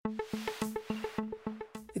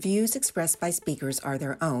views expressed by speakers are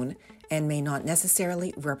their own and may not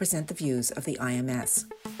necessarily represent the views of the IMS.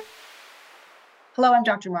 Hello, I'm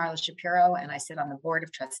Dr. Marla Shapiro, and I sit on the Board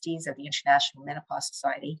of Trustees of the International Menopause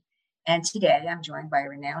Society. And today I'm joined by a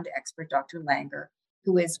renowned expert, Dr. Langer,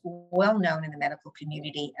 who is well known in the medical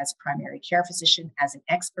community as a primary care physician, as an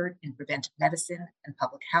expert in preventive medicine and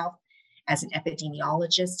public health, as an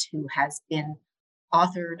epidemiologist who has been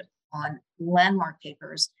authored on landmark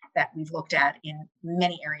papers that we've looked at in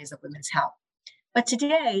many areas of women's health. But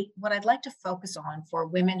today, what I'd like to focus on for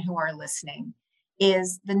women who are listening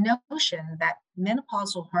is the notion that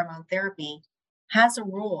menopausal hormone therapy has a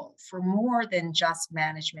role for more than just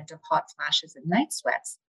management of hot flashes and night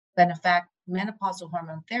sweats, but in fact, menopausal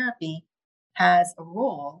hormone therapy has a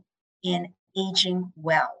role in aging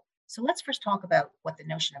well. So let's first talk about what the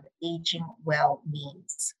notion of aging well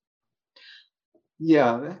means.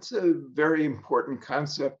 Yeah, that's a very important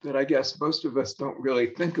concept that I guess most of us don't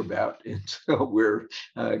really think about until we're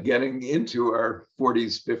getting into our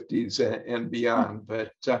 40s, 50s, and beyond.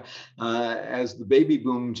 But as the baby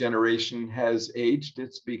boom generation has aged,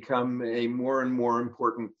 it's become a more and more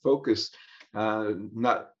important focus,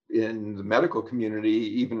 not in the medical community,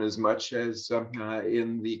 even as much as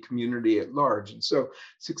in the community at large. And so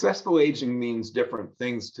successful aging means different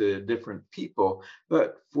things to different people,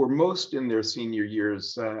 but for most in their senior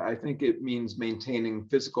years, I think it means maintaining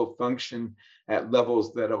physical function at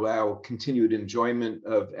levels that allow continued enjoyment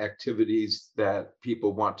of activities that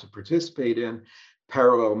people want to participate in,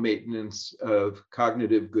 parallel maintenance of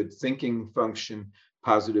cognitive good thinking function,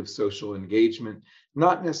 positive social engagement,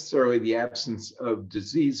 not necessarily the absence of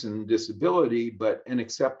disease and disability, but an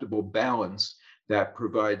acceptable balance that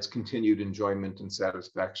provides continued enjoyment and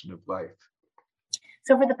satisfaction of life.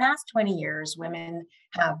 So for the past 20 years, women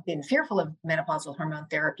have been fearful of menopausal hormone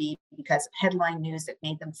therapy because of headline news that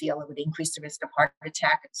made them feel it would increase the risk of heart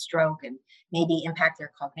attack and stroke and maybe impact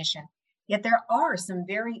their cognition. Yet there are some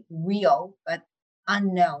very real but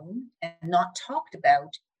unknown and not talked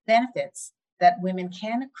about benefits that women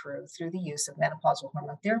can accrue through the use of menopausal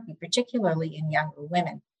hormone therapy, particularly in younger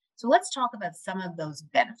women. So let's talk about some of those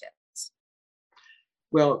benefits.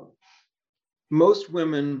 Well, most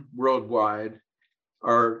women worldwide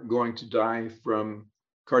are going to die from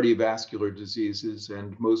cardiovascular diseases,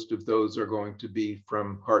 and most of those are going to be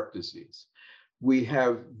from heart disease. We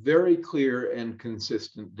have very clear and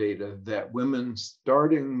consistent data that women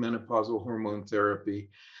starting menopausal hormone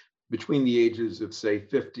therapy between the ages of, say,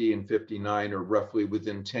 50 and 59, or roughly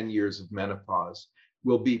within 10 years of menopause,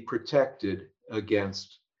 will be protected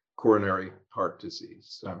against coronary heart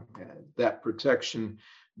disease. That protection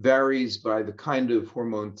varies by the kind of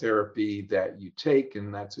hormone therapy that you take,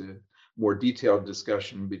 and that's a more detailed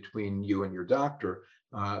discussion between you and your doctor.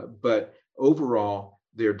 But overall,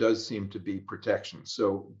 there does seem to be protection.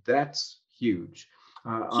 So that's huge.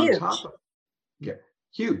 Huge. On top of, yeah,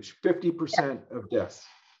 huge, 50% of deaths.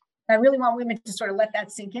 I really want women to sort of let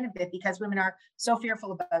that sink in a bit, because women are so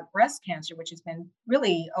fearful about breast cancer, which has been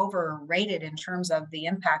really overrated in terms of the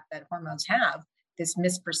impact that hormones have, this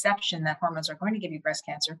misperception that hormones are going to give you breast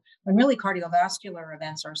cancer, when really cardiovascular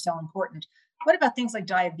events are so important. What about things like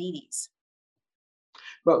diabetes?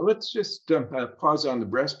 Well, let's just pause on the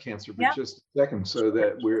breast cancer for just a second so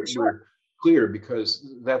that we're clear,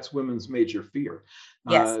 because that's women's major fear.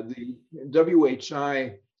 Yes. The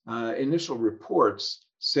WHI initial reports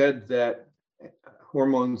said that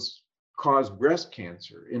hormones cause breast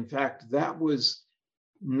cancer. In fact, that was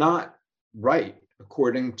not right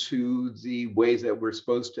according to the way that we're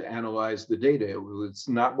supposed to analyze the data. It was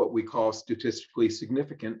not what we call statistically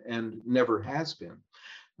significant and never has been.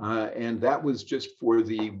 And that was just for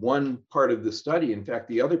the one part of the study. In fact,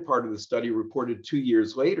 the other part of the study, reported 2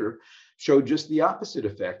 years later, showed just the opposite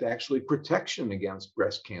effect, actually protection against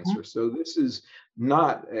breast cancer. So this is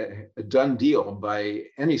not a done deal by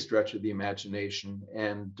any stretch of the imagination.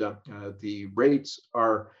 And the rates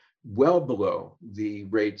are well below the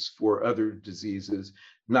rates for other diseases,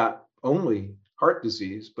 not only heart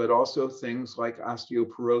disease, but also things like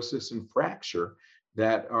osteoporosis and fracture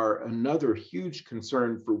that are another huge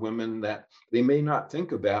concern for women that they may not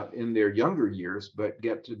think about in their younger years, but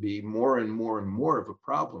get to be more and more and more of a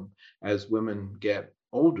problem as women get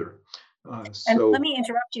older. And let me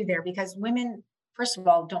interrupt you there, because women, first of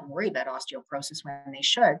all, don't worry about osteoporosis when they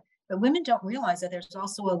should, but women don't realize that there's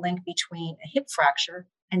also a link between a hip fracture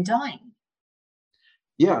and dying.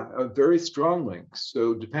 Yeah, a very strong link.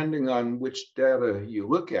 So depending on which data you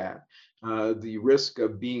look at, the risk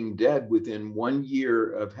of being dead within 1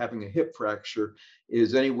 year of having a hip fracture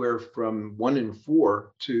is anywhere from 1 in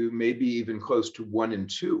 4 to maybe even close to 1 in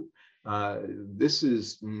 2. This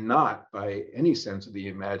is not, by any sense of the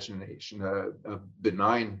imagination, a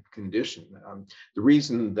benign condition. The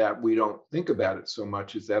reason that we don't think about it so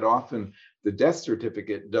much is that often the death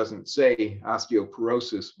certificate doesn't say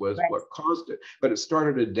osteoporosis was what caused it, but it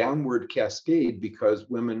started a downward cascade because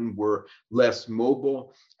women were less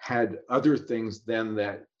mobile, had other things then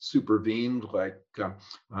that supervened, like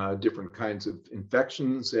different kinds of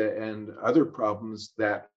infections and other problems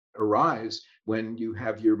that arise when you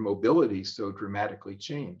have your mobility so dramatically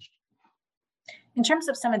changed. In terms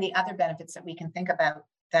of some of the other benefits that we can think about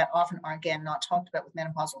that often are, again, not talked about with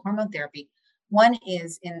menopausal hormone therapy, one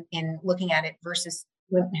is in looking at it versus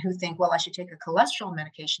women who think, well, I should take a cholesterol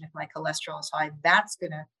medication if my cholesterol is high. That's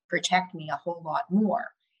going to protect me a whole lot more.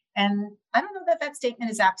 And I don't know that that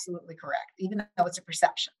statement is absolutely correct, even though it's a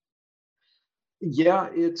perception. Yeah,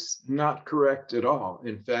 it's not correct at all.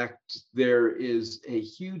 In fact, there is a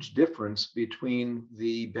huge difference between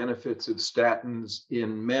the benefits of statins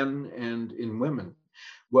in men and in women.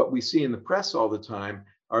 What we see in the press all the time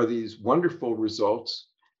are these wonderful results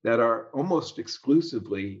that are almost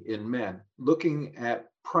exclusively in men, looking at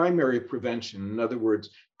primary prevention. In other words,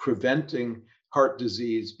 preventing heart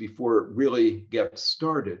disease before it really gets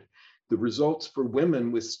started. The results for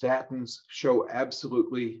women with statins show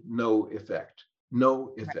absolutely no effect.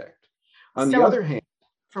 No effect. On the other hand,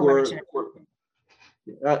 for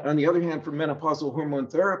menopausal hormone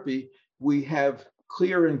therapy, we have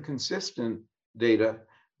clear and consistent data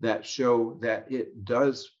that show that it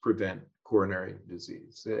does prevent coronary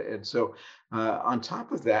disease. And so on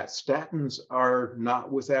top of that, statins are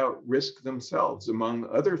not without risk themselves. Among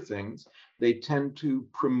other things, they tend to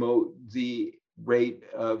promote the rate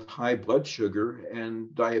of high blood sugar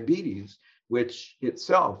and diabetes, which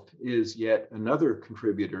itself is yet another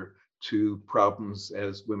contributor to problems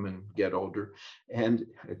as women get older. And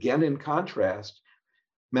again, in contrast,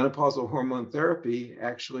 menopausal hormone therapy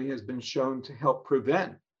actually has been shown to help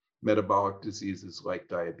prevent metabolic diseases like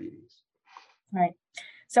diabetes. Right.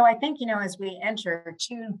 So I think, as we enter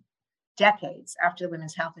 2 decades after the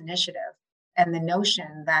Women's Health Initiative and the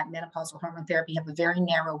notion that menopausal hormone therapy have a very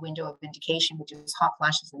narrow window of indication, which is hot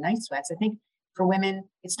flashes and night sweats, I think for women,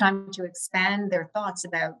 it's time to expand their thoughts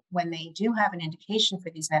about when they do have an indication for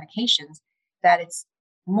these medications, that it's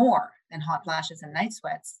more than hot flashes and night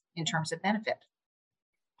sweats in terms of benefit.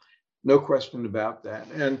 No question about that.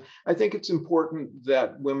 And I think it's important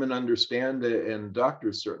that women understand, and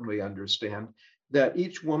doctors certainly understand, that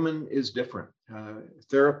each woman is different.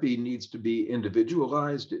 Therapy needs to be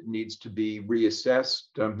individualized. It needs to be reassessed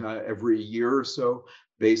every year or so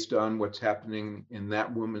based on what's happening in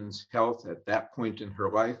that woman's health at that point in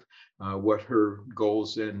her life, what her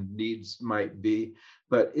goals and needs might be.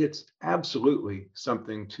 But it's absolutely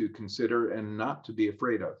something to consider and not to be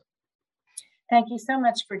afraid of. Thank you so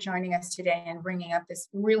much for joining us today and bringing up this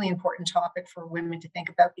really important topic for women to think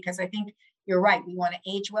about, because I think you're right. We want to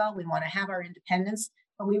age well, we want to have our independence,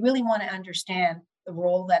 but we really want to understand the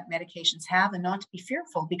role that medications have and not to be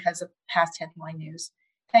fearful because of past headline news.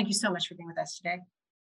 Thank you so much for being with us today.